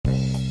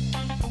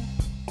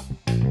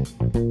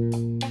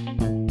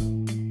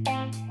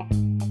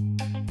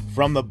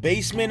From the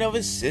basement of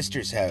his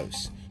sister's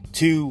house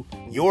to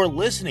your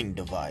listening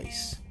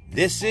device,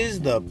 this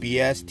is the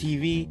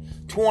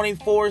BSTV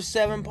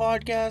 24/7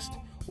 podcast,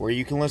 where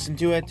you can listen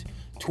to it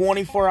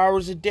 24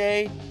 hours a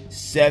day,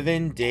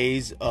 7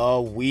 days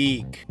a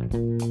week.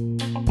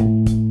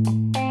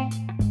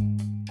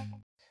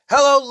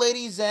 Hello,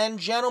 ladies and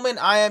gentlemen.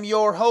 I am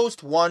your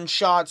host, One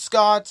Shot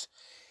Scott,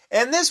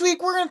 and this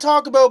week we're going to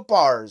talk about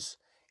bars.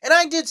 And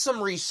I did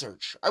some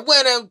research. I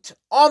went out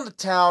on the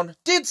town,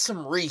 did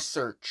some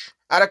research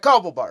at a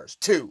couple bars,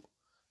 too.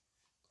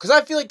 Because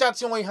I feel like that's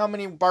the only how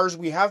many bars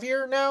we have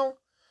here now.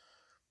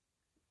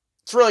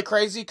 It's really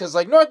crazy, because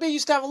North Bay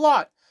used to have a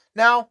lot.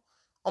 Now,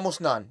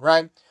 almost none,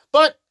 right?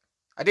 But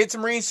I did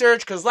some research,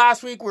 because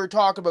last week we were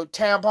talking about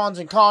tampons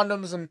and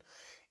condoms and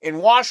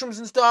in washrooms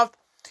and stuff.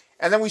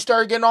 And then we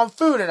started getting on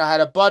food, and I had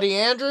a buddy,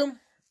 Andrew.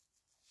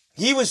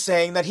 He was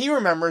saying that he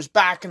remembers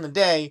back in the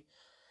day,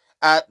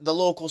 at the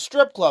local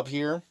strip club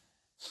here,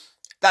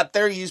 that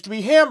there used to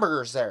be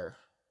hamburgers there,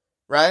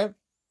 right?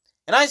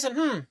 And I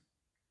said,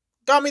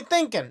 got me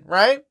thinking,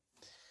 right?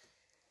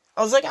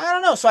 I was like, I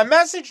don't know. So I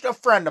messaged a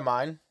friend of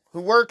mine who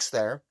works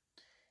there,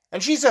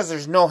 and she says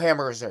there's no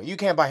hamburgers there. You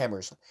can't buy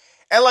hamburgers.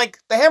 And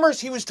the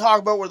hamburgers he was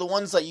talking about were the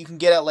ones that you can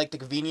get at the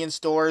convenience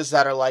stores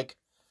that are like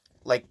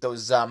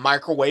those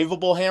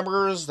microwavable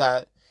hamburgers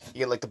that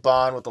you get the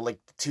bun with the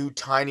two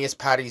tiniest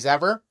patties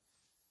ever.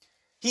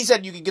 He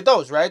said you could get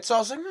those, right? So I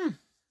was like,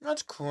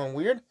 that's cool and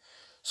weird.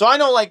 So I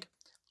know,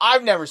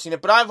 I've never seen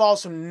it, but I've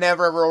also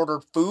never ever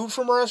ordered food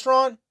from a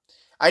restaurant.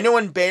 I know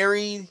in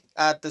Barrie,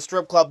 at the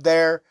strip club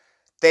there,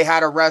 they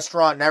had a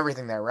restaurant and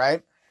everything there,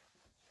 right?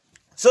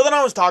 So then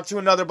I was talking to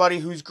another buddy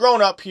who's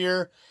grown up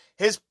here.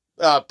 His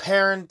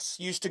parents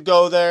used to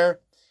go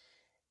there.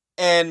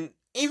 And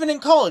even in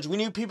college, we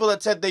knew people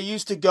that said they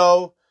used to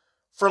go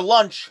for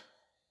lunch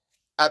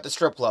at the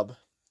strip club.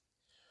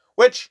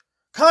 Which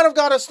kind of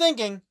got us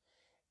thinking.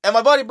 And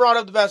my buddy brought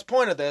up the best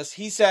point of this.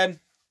 He said,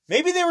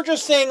 maybe they were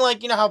just saying,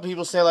 how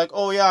people say,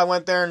 oh, yeah, I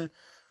went there and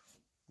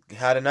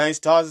had a nice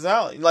toss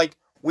out.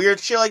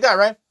 Weird shit like that,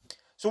 right?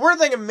 So we're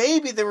thinking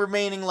maybe they were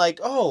meaning,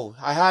 oh,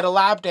 I had a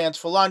lap dance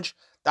for lunch.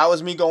 That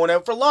was me going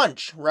out for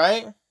lunch,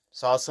 right?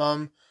 Saw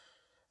some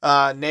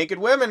naked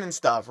women and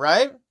stuff,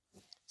 right?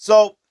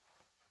 So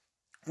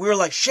we were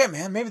like, shit,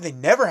 man, maybe they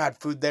never had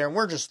food there and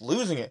we're just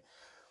losing it.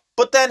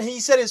 But then he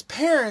said his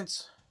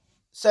parents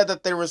said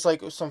that there was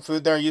some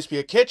food there. Used to be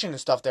a kitchen and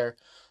stuff there.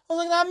 I was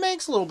like, that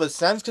makes a little bit of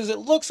sense because it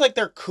looks like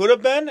there could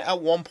have been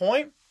at one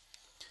point.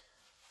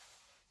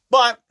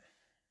 But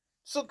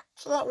so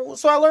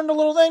I learned a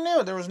little thing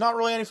new. There was not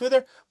really any food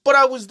there. But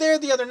I was there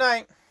the other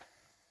night,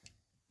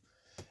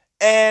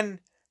 and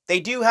they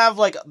do have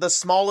the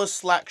smallest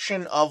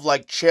selection of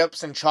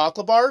chips and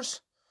chocolate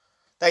bars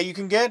that you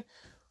can get.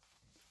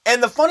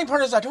 And the funny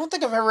part is, I don't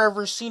think I've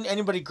ever seen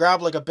anybody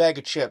grab a bag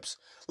of chips.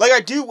 I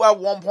do at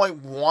one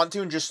point want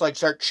to and just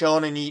start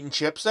chilling and eating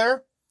chips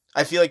there.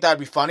 I feel that'd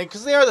be funny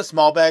because they are the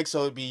small bags,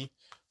 so it'd be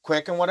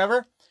quick and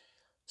whatever.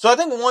 So I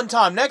think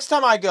next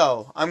time I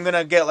go, I'm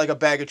gonna get a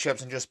bag of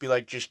chips and just be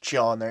just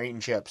chilling there eating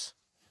chips.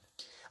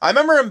 I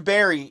remember in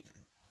Barrie,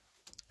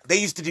 they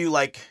used to do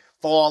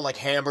full on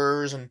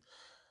hamburgers, and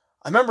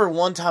I remember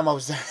one time I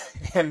was there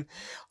and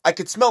I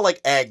could smell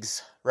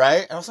eggs,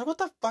 right? And I was like, what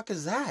the fuck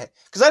is that?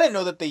 Because I didn't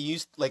know that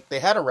they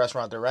had a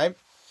restaurant there, right?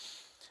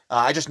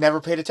 I just never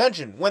paid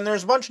attention. When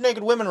there's a bunch of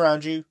naked women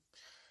around you,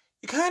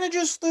 you kind of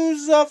just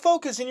lose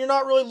focus and you're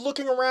not really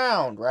looking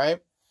around,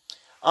 right?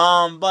 So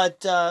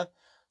I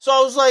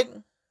was like,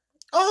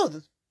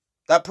 oh,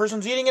 that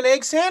person's eating an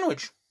egg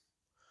sandwich.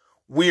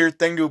 Weird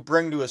thing to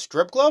bring to a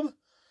strip club.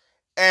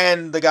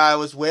 And the guy I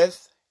was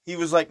with, he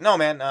was like, no,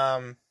 man,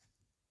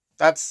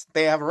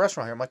 they have a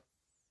restaurant here. I'm like,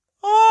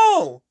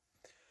 oh.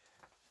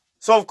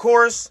 So, of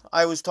course,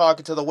 I was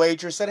talking to the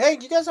waitress, said, hey,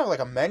 do you guys have,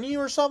 a menu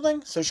or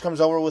something? So she comes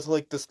over with,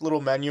 this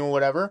little menu or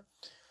whatever.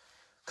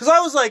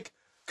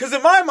 Because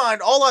in my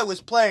mind, all I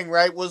was playing,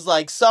 right, was,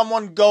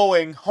 someone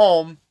going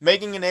home,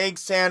 making an egg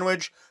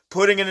sandwich,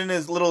 putting it in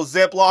his little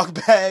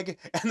Ziploc bag,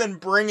 and then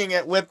bringing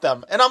it with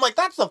them. And I'm like,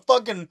 that's the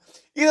fucking,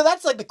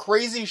 that's, the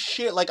crazy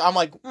shit. I'm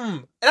like,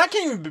 And I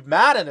can't even be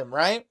mad at him,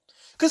 right?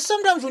 Because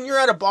sometimes when you're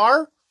at a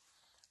bar, it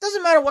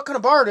doesn't matter what kind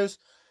of bar it is,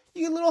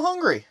 you get a little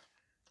hungry,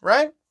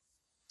 right?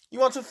 You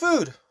want some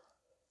food.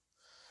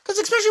 Because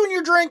especially when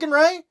you're drinking,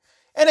 right?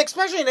 And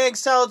especially an egg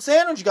salad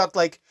sandwich, you got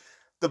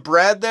the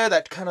bread there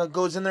that kind of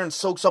goes in there and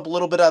soaks up a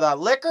little bit of that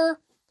liquor.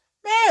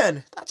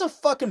 Man, that's a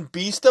fucking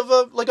beast of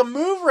a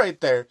move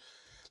right there.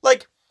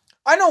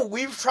 I know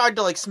we've tried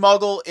to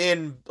smuggle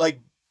in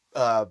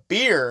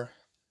beer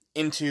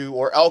into,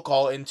 or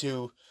alcohol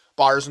into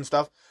bars and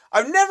stuff.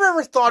 I've never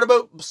ever thought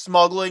about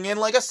smuggling in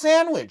a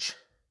sandwich.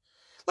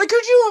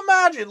 Could you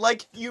imagine,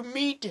 you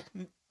meet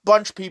a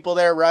bunch of people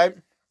there, right?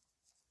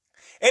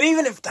 And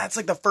even if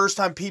that's the first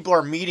time people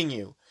are meeting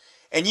you,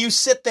 and you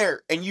sit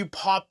there and you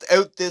pop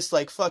out this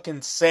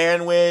fucking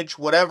sandwich,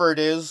 whatever it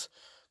is,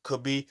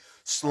 could be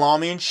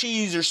salami and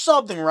cheese or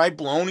something, right?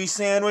 Bologna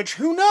sandwich,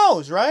 who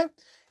knows, right?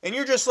 And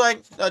you're just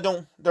like,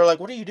 they're like,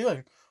 what are you doing?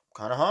 I'm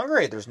kind of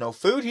hungry. There's no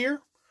food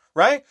here,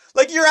 right?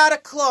 Like you're at a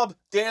club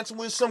dancing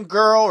with some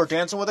girl or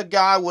dancing with a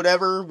guy,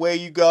 whatever way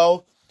you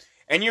go.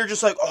 And you're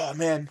just like, oh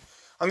man,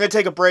 I'm going to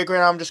take a break right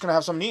now. I'm just going to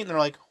have something to eat. And they're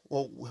like,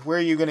 well, where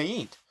are you going to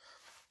eat?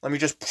 Let me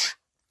just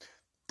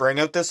bring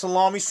out this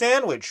salami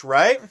sandwich,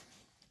 right?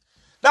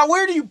 Now,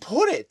 where do you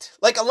put it?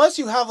 Like, unless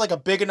you have, like, a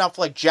big enough,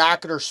 like,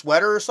 jacket or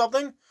sweater or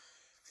something.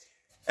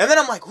 And then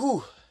I'm like,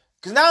 ooh.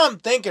 Because now I'm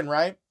thinking,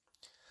 right?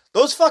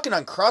 Those fucking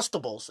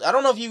Uncrustables. I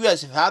don't know if you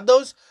guys have had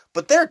those,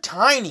 but they're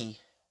tiny,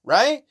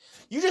 right?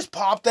 You just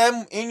pop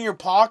them in your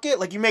pocket.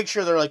 Like, you make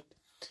sure they're, like,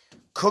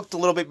 cooked a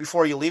little bit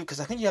before you leave. Because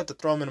I think you have to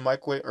throw them in the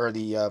microwave or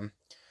the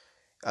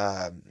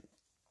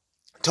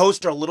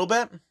toaster a little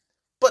bit.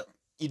 But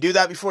you do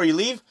that before you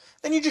leave.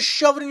 Then you just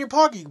shove it in your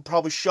pocket. You can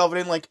probably shove it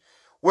in, like,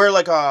 wear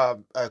like a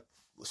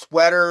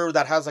sweater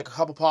that has like a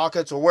couple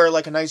pockets, or wear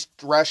like a nice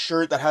dress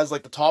shirt that has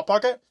like the top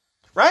pocket,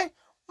 right?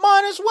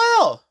 Might as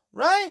well,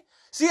 right?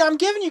 See, I'm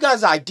giving you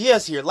guys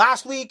ideas here.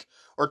 Last week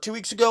or 2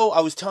 weeks ago,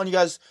 I was telling you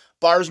guys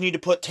bars need to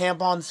put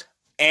tampons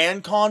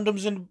and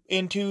condoms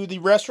into the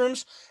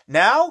restrooms.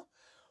 Now,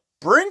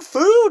 bring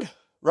food,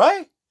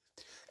 right?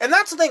 And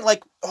that's the thing,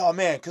 like, oh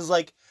man, because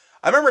like,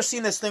 I remember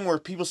seeing this thing where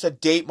people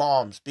said date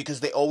moms because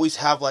they always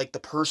have like the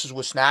purses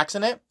with snacks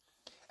in it.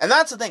 And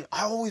that's the thing.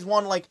 I always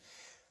want to, like,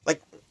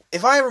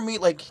 if I ever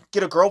meet, like,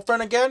 get a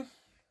girlfriend again,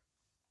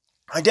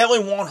 I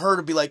definitely want her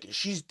to be, like,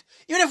 even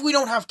if we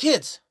don't have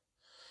kids,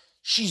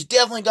 she's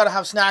definitely got to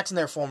have snacks in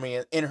there for me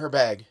in her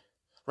bag,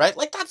 right?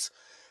 Like, that's,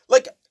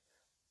 like,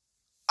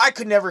 I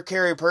could never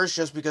carry a purse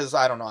just because,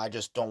 I don't know, I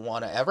just don't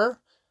want to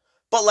ever.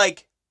 But,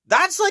 like,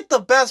 that's, like, the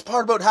best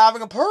part about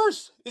having a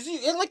purse. It's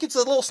a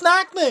little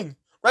snack thing,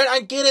 right?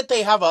 I get it,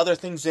 they have other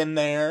things in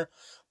there,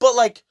 but,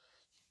 like,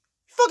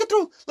 fucking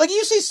through, like,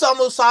 you see some of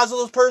those size of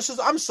those purses,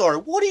 I'm sorry,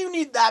 what do you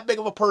need that big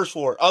of a purse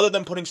for, other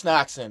than putting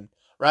snacks in,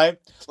 right?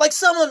 Like,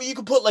 some of them, you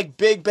can put, like,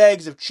 big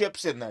bags of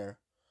chips in there,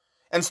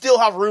 and still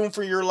have room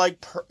for your,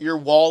 like, your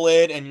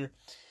wallet,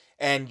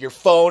 and your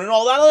phone, and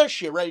all that other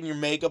shit, right, and your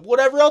makeup,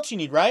 whatever else you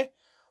need, right?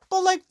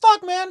 But, like,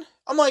 fuck, man,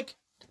 I'm like,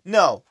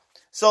 no.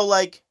 So,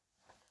 like,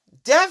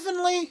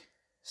 definitely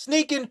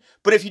sneaking,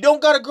 but if you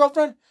don't got a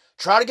girlfriend,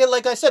 try to get,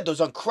 like I said,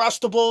 those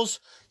Uncrustables.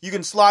 You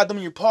can slide them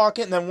in your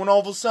pocket, and then when all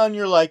of a sudden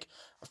you're like,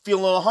 I feel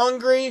a little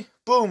hungry,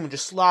 boom,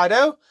 just slide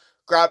out,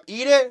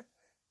 eat it,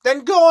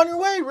 then go on your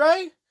way,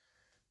 right?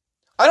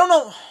 I don't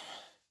know.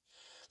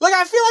 Like,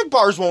 I feel like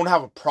bars won't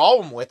have a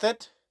problem with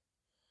it.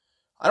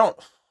 I don't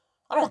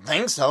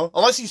think so.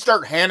 Unless you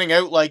start handing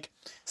out, like,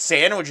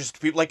 sandwiches to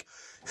people, like,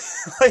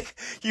 like,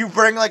 you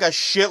bring, like, a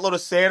shitload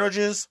of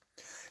sandwiches.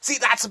 See,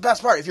 that's the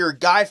best part. If you're a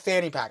guy,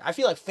 fanny pack. I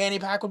feel like fanny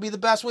pack would be the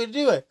best way to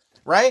do it,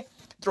 right?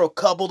 Throw a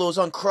couple of those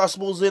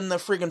Uncrustables in the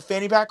freaking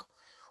fanny pack,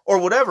 or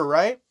whatever,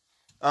 right?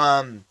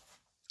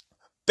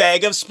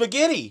 Bag of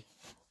spaghetti.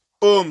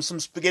 Boom, some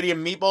spaghetti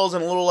and meatballs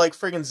in a little, like,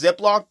 freaking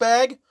Ziploc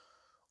bag.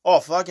 Oh,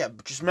 fuck yeah.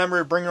 Just remember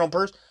to bring your own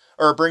purse,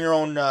 or bring your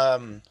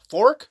own,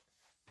 fork.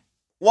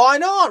 Why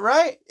not,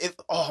 right?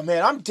 Oh,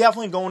 man, I'm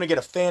definitely going to get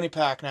a fanny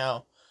pack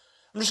now.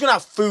 I'm just gonna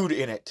have food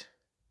in it.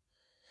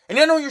 And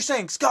I know you're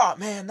saying, Scott,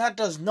 man, that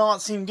does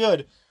not seem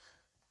good.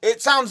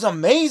 It sounds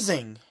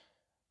amazing.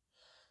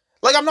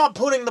 Like, I'm not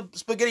putting the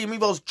spaghetti and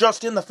meatballs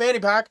just in the fanny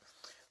pack.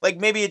 Like,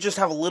 maybe it just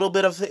have a little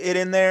bit of it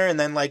in there, and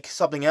then, like,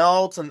 something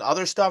else and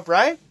other stuff,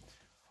 right?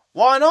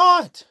 Why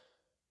not?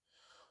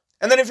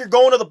 And then if you're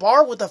going to the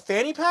bar with a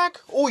fanny pack,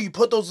 oh, you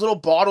put those little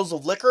bottles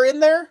of liquor in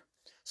there.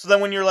 So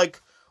then when you're,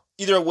 like,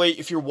 either way,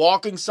 if you're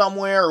walking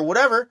somewhere or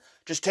whatever,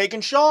 just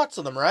taking shots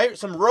of them, right?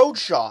 Some road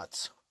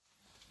shots.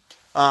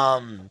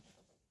 Man,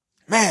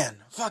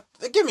 fuck,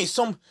 give me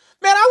some...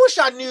 Man, I wish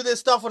I knew this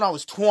stuff when I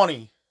was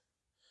 20.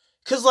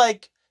 Because,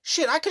 like,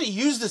 shit, I could have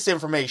used this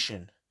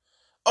information.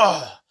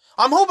 Ugh.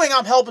 I'm hoping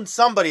I'm helping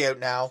somebody out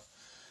now.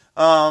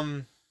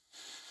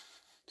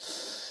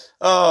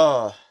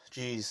 Oh,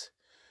 jeez.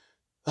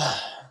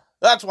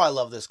 That's why I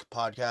love this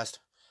podcast.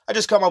 I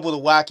just come up with the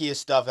wackiest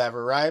stuff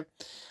ever, right?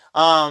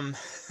 But,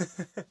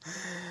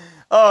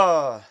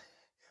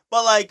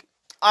 like,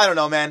 I don't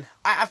know, man.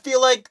 I feel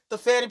like the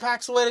fanny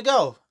pack's the way to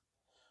go.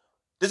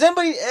 Does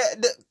anybody...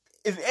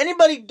 If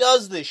anybody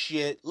does this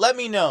shit, let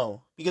me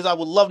know. Because I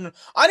would love to know.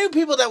 I knew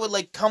people that would,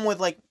 like, come with,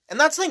 like... And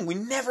that's the thing. We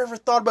never ever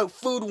thought about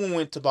food when we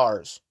went to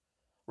bars.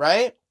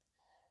 Right?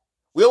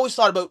 We always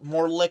thought about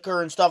more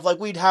liquor and stuff. Like,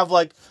 we'd have,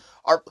 like,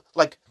 our,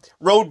 like,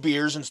 road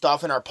beers and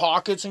stuff in our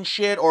pockets and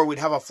shit. Or we'd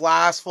have a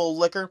flask full of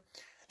liquor.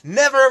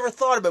 Never ever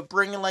thought about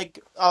bringing, like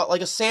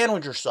a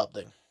sandwich or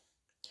something.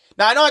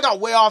 Now, I know I got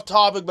way off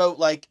topic about,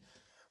 like...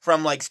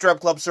 From, like,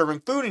 strip club serving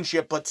food and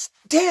shit. But,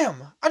 damn.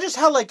 I just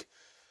had, like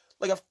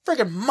a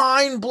freaking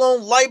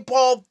mind-blown light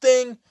bulb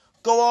thing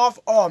go off.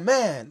 Oh,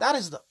 man, that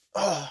is the...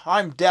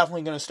 I'm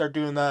definitely going to start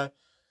doing that.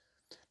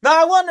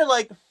 Now, I wonder,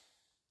 like...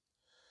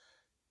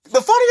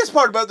 The funniest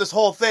part about this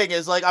whole thing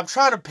is, like, I'm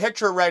trying to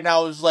picture it right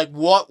now is, like,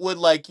 what would,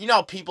 like... You know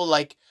how people,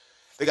 like,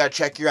 they gotta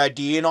check your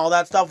ID and all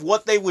that stuff?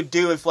 What they would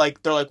do if,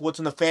 like, they're like, what's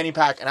in the fanny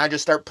pack? And I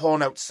just start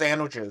pulling out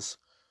sandwiches.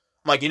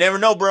 I'm like, you never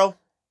know, bro.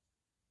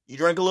 You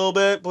drink a little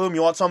bit, boom,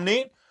 you want something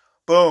to eat?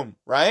 Boom,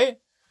 right?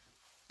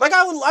 Like,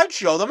 I'd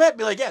show them it,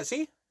 be like, yeah,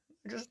 see?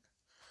 Just...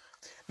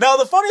 Now,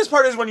 the funniest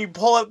part is when you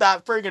pull out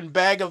that friggin'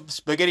 bag of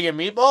spaghetti and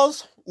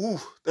meatballs, ooh,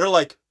 they're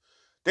like,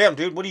 damn,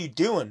 dude, what are you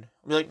doing?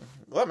 I'd be like,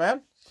 what,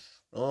 man?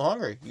 I'm a little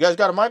hungry. You guys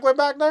got a microwave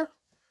back there?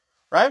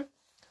 Right?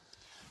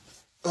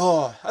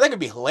 Oh, I think it'd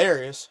be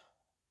hilarious.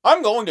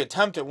 I'm going to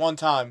attempt it one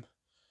time.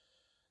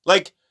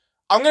 Like,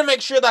 I'm going to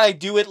make sure that I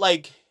do it,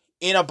 like,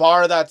 in a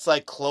bar that's,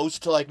 like, close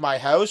to, like, my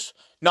house.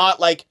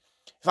 Not, like,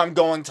 if I'm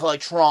going to,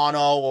 like,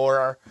 Toronto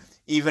or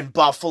even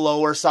Buffalo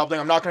or something.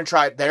 I'm not going to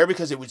try it there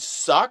because it would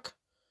suck.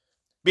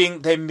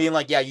 Them being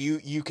like, yeah,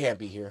 you can't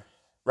be here.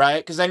 Right?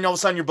 Because then all of a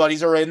sudden your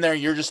buddies are in there.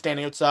 You're just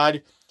standing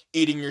outside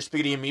eating your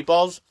spaghetti and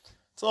meatballs.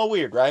 It's a little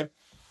weird, right?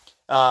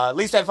 At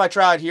least if I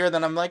try it here,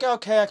 then I'm like,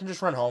 okay, I can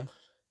just run home.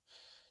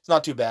 It's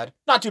not too bad.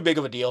 Not too big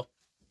of a deal.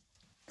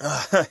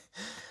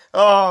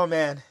 Oh,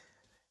 man.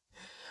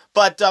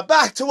 But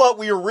back to what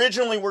we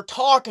originally were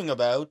talking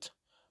about.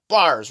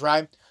 Bars,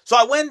 right? So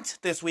I went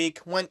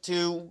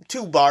to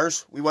 2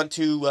 bars. We went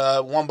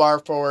to one bar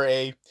for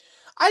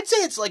I'd say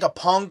it's like a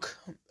punk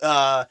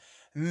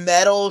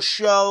metal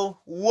show.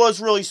 Was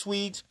really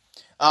sweet.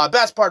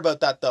 Best part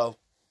about that, though,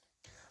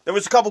 there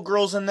was a couple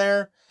girls in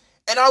there.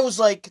 And I was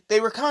like, they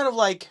were kind of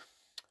like,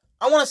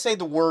 I want to say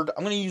the word,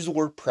 I'm going to use the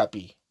word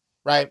preppy,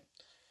 right?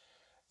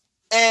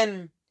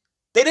 And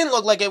they didn't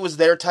look like it was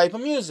their type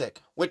of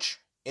music, which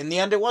in the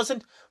end it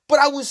wasn't. But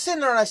I was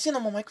sitting there and I seen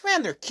them, I'm like,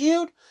 man, they're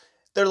cute.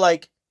 They're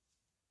like,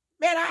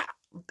 man,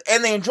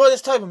 and they enjoy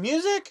this type of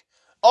music.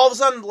 All of a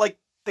sudden, like,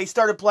 they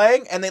started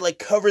playing and they, like,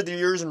 covered their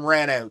ears and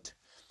ran out.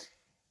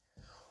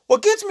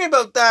 What gets me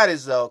about that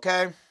is, though,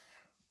 okay,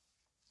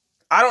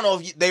 I don't know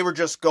if they were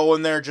just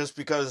going there just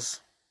because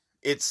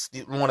it's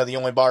one of the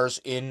only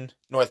bars in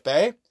North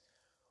Bay,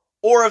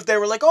 or if they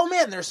were like, oh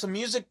man, there's some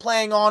music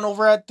playing on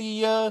over at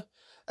the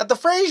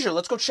Fraser.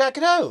 Let's go check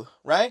it out,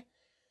 right?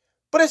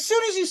 But as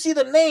soon as you see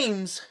the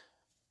names,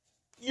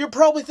 you're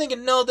probably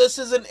thinking, no, this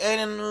isn't.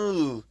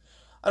 And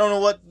I don't know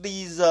what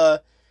this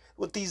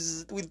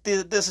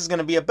is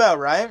gonna be about,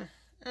 right?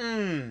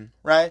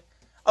 Right?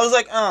 I was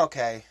like, oh,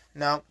 okay,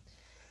 no.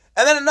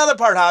 And then another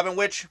part happened,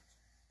 which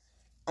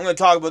I'm gonna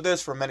talk about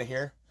this for a minute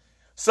here.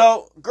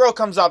 So, girl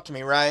comes up to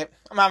me, right?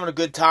 I'm having a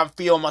good time,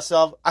 feeling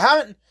myself.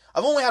 I've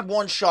only had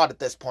one shot at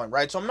this point,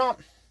 right? So I'm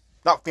not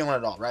feeling it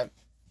at all, right?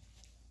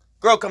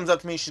 Girl comes up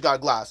to me, she's got a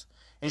glass.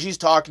 And she's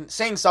talking,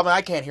 saying something,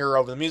 I can't hear her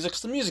over the music,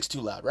 because the music's too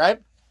loud,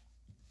 right?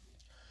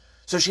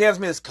 So she hands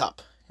me this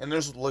cup, and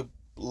there's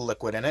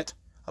liquid in it,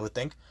 I would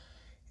think.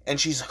 And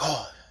she's like,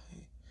 oh.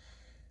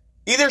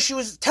 Either she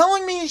was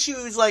telling me, she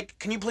was like,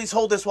 can you please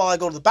hold this while I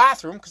go to the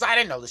bathroom? Because I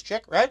didn't know this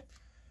chick, right?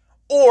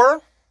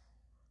 Or,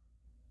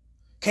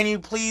 can you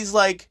please,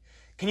 like,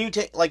 can you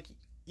take, like,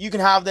 you can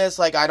have this,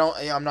 like,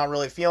 I'm not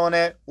really feeling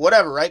it,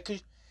 whatever,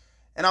 right?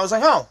 And I was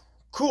like, oh,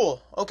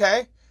 cool,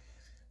 okay.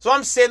 So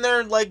I'm sitting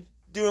there, like,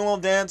 doing a little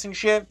dancing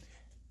shit.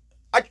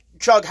 I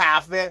chug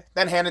half of it,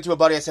 then hand it to a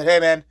buddy. I said, hey,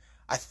 man,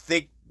 I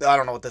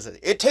don't know what this is.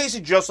 It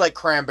tasted just like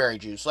cranberry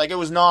juice. Like, it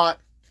was not,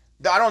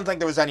 I don't think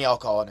there was any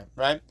alcohol in it,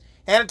 right?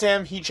 Hand it to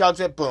him, he chugs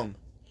it, boom,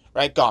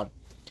 right, gone.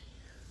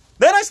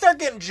 Then I start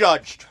getting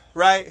judged,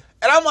 right?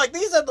 And I'm like,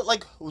 these are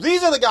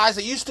the guys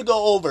that used to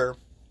go over.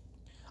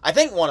 I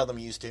think one of them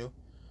used to.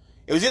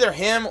 It was either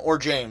him or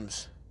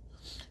James.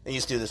 They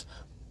used to do this.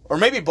 Or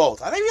maybe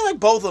both. I think like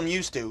both of them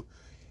used to.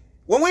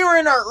 When we were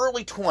in our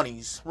early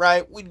 20s,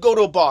 right, we'd go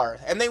to a bar,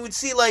 and they would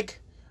see,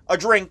 like, a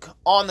drink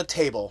on the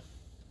table.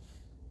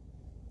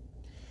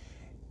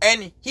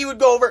 And he would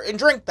go over and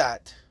drink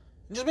that.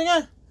 And just be,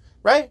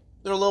 right?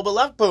 There's a little bit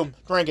left, boom,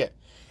 drink it.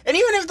 And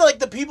even if, like,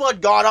 the people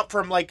had got up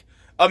from, like,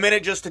 a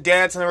minute just to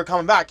dance and they were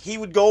coming back, he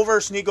would go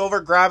over, sneak over,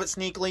 grab it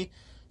sneakily,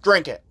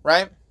 drink it,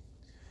 right?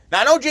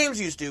 Now, I know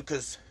James used to,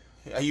 because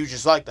he was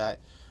just like that.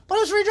 But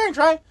it was free drinks,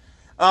 right?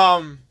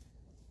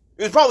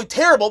 It was probably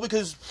terrible,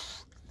 because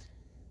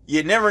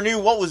you never knew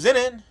what was in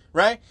it,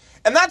 right?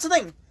 And that's the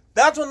thing.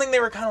 That's one thing they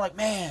were kind of like,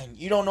 man,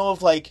 you don't know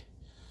if, like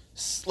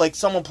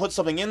someone put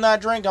something in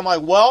that drink. I'm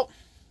like, well,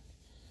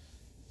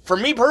 for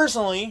me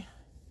personally,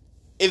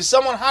 if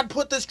someone had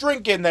put this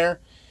drink in there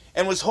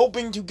and was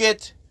hoping to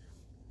get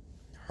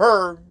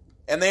her,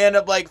 and they end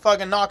up, like,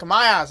 fucking knocking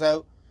my ass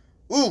out,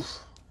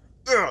 oof,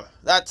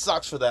 that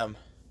sucks for them.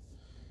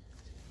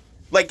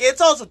 Like, it's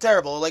also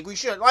terrible. Like,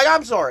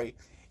 I'm sorry.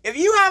 If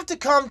you have to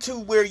come to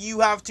where you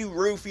have to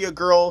roofie a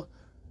girl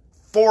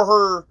for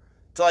her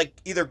to, like,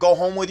 either go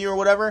home with you or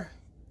whatever,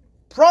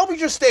 probably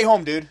just stay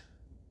home, dude.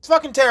 It's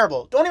fucking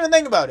terrible. Don't even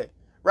think about it,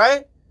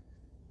 right?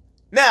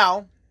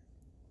 Now,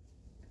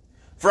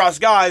 for us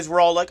guys, we're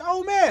all like,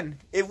 oh man,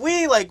 if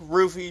we, like,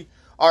 roofie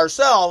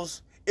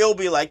ourselves, it'll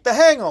be like The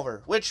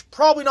Hangover, which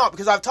probably not,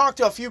 because I've talked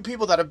to a few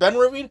people that have been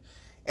roofied,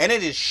 and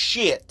it is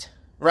shit,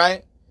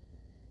 right?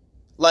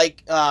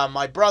 Like,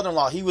 my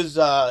brother-in-law, he was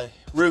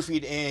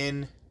roofied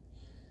in,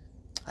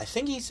 I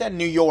think he said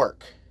New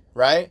York,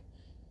 right?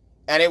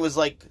 And it was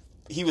like,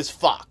 he was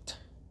fucked.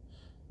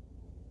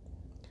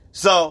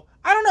 So,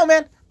 I don't know,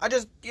 man.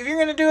 if you're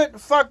gonna do it,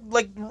 fuck,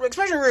 like,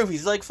 especially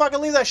roofies, like, fucking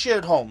leave that shit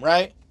at home,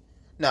 right?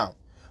 No.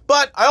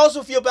 But I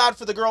also feel bad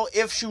for the girl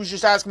if she was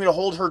just asking me to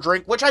hold her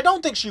drink, which I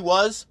don't think she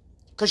was,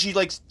 because she,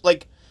 was,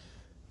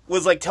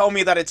 telling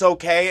me that it's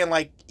okay,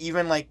 and,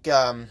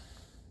 even,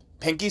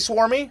 pinky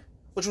swore me,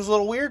 which was a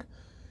little weird.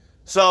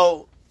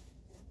 So,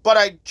 but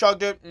I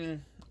chugged it,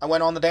 and I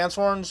went on the dance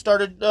floor and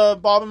started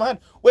bobbing my head,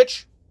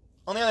 which,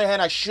 on the other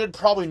hand, I should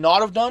probably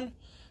not have done,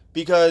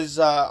 because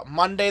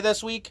Monday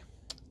this week,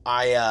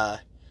 I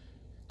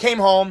came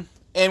home,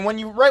 and when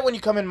you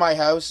come in my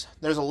house,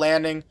 there's a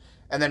landing,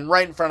 and then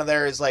right in front of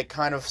there is,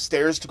 kind of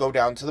stairs to go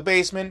down to the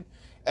basement,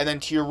 and then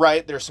to your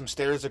right, there's some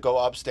stairs that go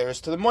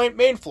upstairs to the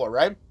main floor,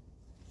 right?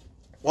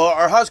 Well,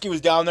 our husky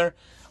was down there.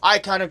 I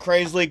kind of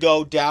crazily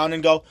go down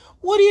and go,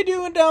 "What are you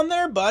doing down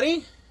there,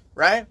 buddy?"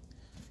 Right?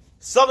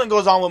 Something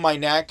goes on with my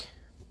neck,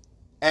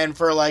 and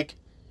for,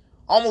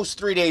 almost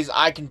 3 days,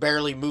 I can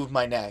barely move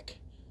my neck.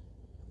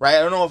 Right? I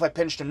don't know if I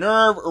pinched a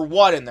nerve or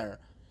what in there.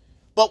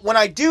 But when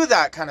I do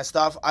that kind of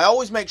stuff, I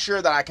always make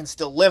sure that I can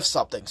still lift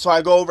something. So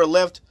I go over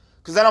lift,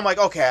 because then I'm like,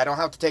 okay, I don't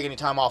have to take any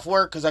time off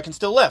work, because I can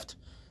still lift.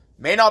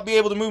 May not be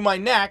able to move my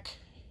neck,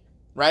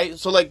 right?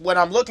 So, when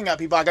I'm looking at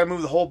people, I gotta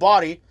move the whole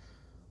body.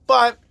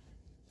 But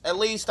at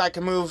least I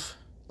can move,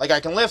 I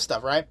can lift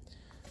stuff, right?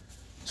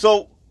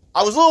 So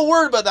I was a little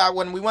worried about that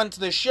when we went to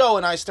this show,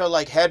 and I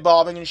started, head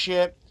bobbing and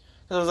shit.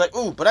 Because I was like,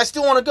 ooh, but I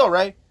still want to go,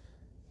 right?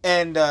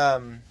 And,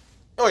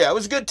 oh yeah, it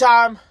was a good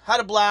time. Had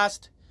a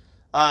blast.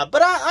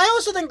 But I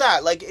also think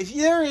that, if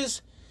there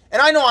is,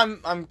 and I know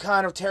I'm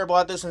kind of terrible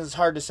at this and it's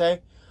hard to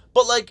say,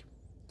 but,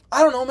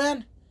 I don't know,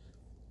 man.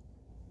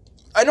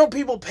 I know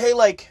people pay,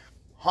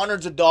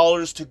 hundreds of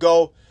dollars to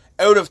go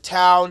out of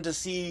town to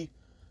see,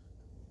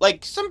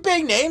 some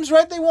big names,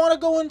 right? They want to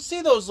go and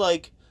see those,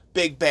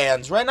 big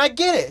bands, right? And I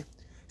get it.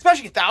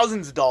 Especially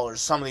thousands of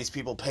dollars some of these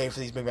people pay for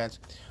these big bands.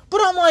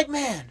 But I'm like,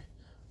 man,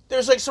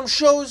 there's, some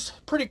shows,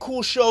 pretty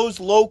cool shows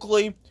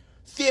locally,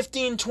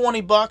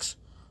 $15-20.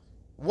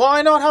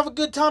 Why not have a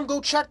good time? Go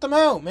check them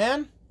out,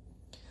 man.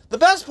 The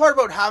best part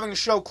about having a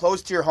show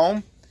close to your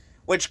home,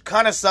 which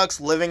kind of sucks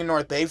living in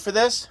North Bay for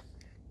this,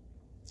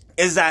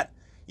 is that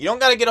you don't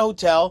got to get a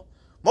hotel.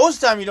 Most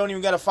of the time, you don't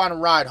even got to find a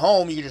ride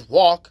home. You can just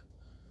walk.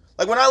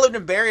 When I lived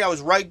in Barrie, I was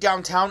right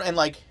downtown, and,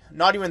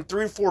 not even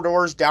 3 or 4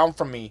 doors down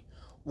from me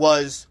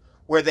was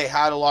where they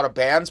had a lot of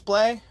bands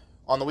play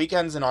on the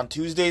weekends and on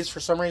Tuesdays for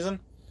some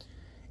reason.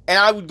 And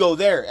I would go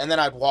there, and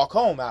then I'd walk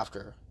home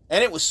after.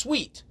 And it was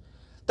sweet.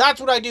 That's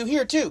what I do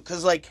here, too,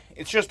 because,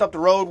 it's just up the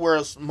road where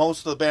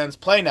most of the bands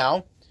play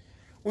now.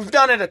 We've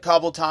done it a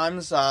couple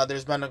times.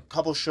 There's been a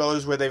couple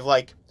shows where they've,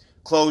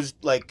 closed,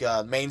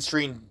 Main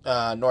Street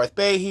in North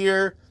Bay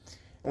here.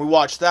 And we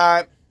watched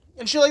that.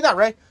 And shit like that,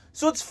 right?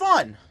 So it's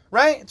fun,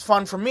 right? It's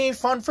fun for me,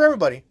 fun for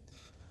everybody.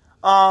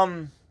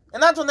 And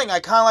that's one thing, I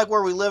kind of like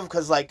where we live,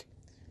 because,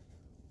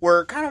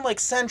 we're kind of,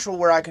 central,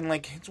 where I can,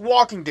 it's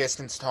walking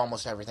distance to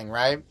almost everything,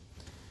 right?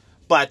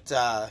 But,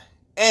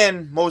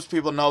 and most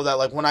people know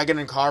that, when I get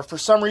in a car, for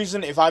some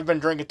reason, if I've been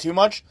drinking too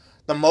much,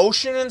 the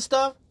motion and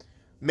stuff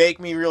make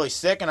me really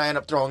sick, and I end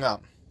up throwing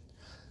up.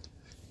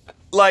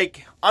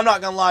 I'm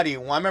not gonna lie to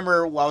you, I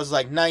remember when I was,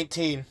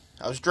 19,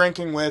 I was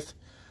drinking with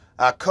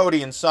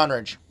Cody in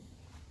Sunridge.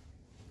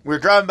 We were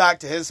driving back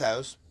to his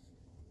house,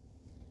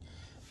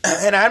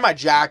 and I had my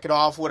jacket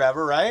off,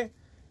 whatever, right?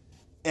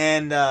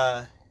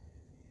 And,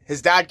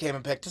 his dad came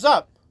and picked us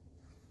up.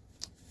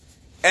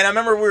 And I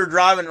remember we were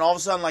driving, and all of a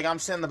sudden, I'm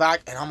sitting in the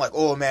back, and I'm like,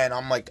 oh, man,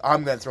 I'm going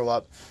to throw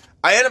up.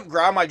 I ended up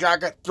grabbing my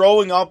jacket,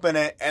 throwing up in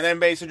it, and then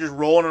basically just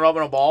rolling it up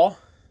in a ball.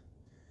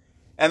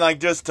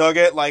 And, just took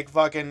it,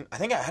 fucking,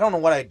 I don't know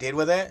what I did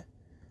with it.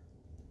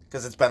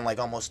 Because it's been,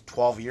 almost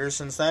 12 years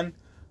since then.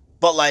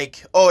 But,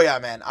 oh, yeah,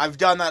 man, I've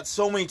done that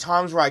so many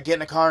times where I get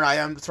in a car and I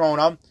am throwing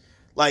up.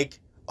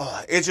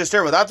 Oh, it's just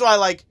terrible. That's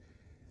why,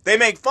 they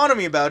make fun of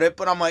me about it,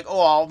 but I'm like, oh,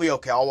 I'll be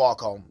okay, I'll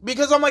walk home.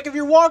 Because I'm like, if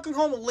you're walking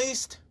home, at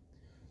least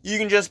you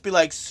can just be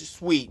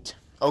sweet.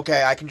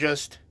 Okay, I can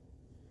just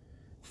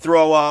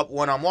throw up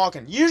when I'm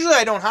walking. Usually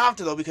I don't have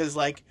to, though, because,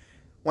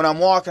 when I'm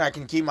walking, I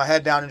can keep my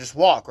head down and just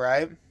walk,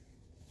 right?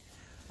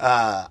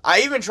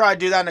 I even try to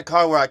do that in a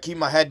car where I keep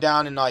my head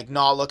down and,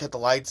 not look at the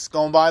lights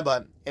going by,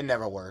 but it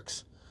never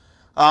works.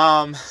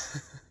 Oh,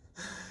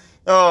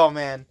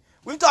 man.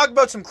 We've talked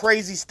about some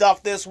crazy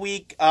stuff this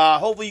week.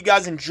 Hopefully you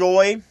guys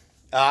enjoy.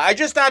 I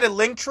just added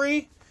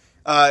Linktree.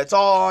 It's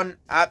all on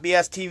at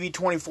BSTV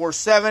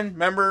 24/7.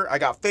 Remember, I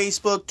got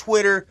Facebook,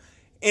 Twitter,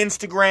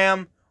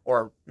 Instagram,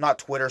 or not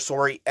Twitter,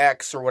 sorry,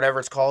 X or whatever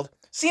it's called.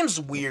 Seems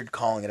weird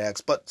calling it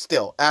X, but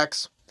still,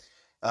 X.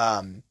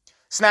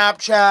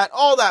 Snapchat,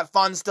 all that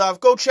fun stuff.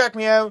 Go check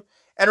me out.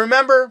 And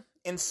remember,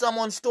 in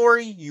someone's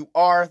story, you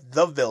are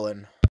the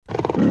villain.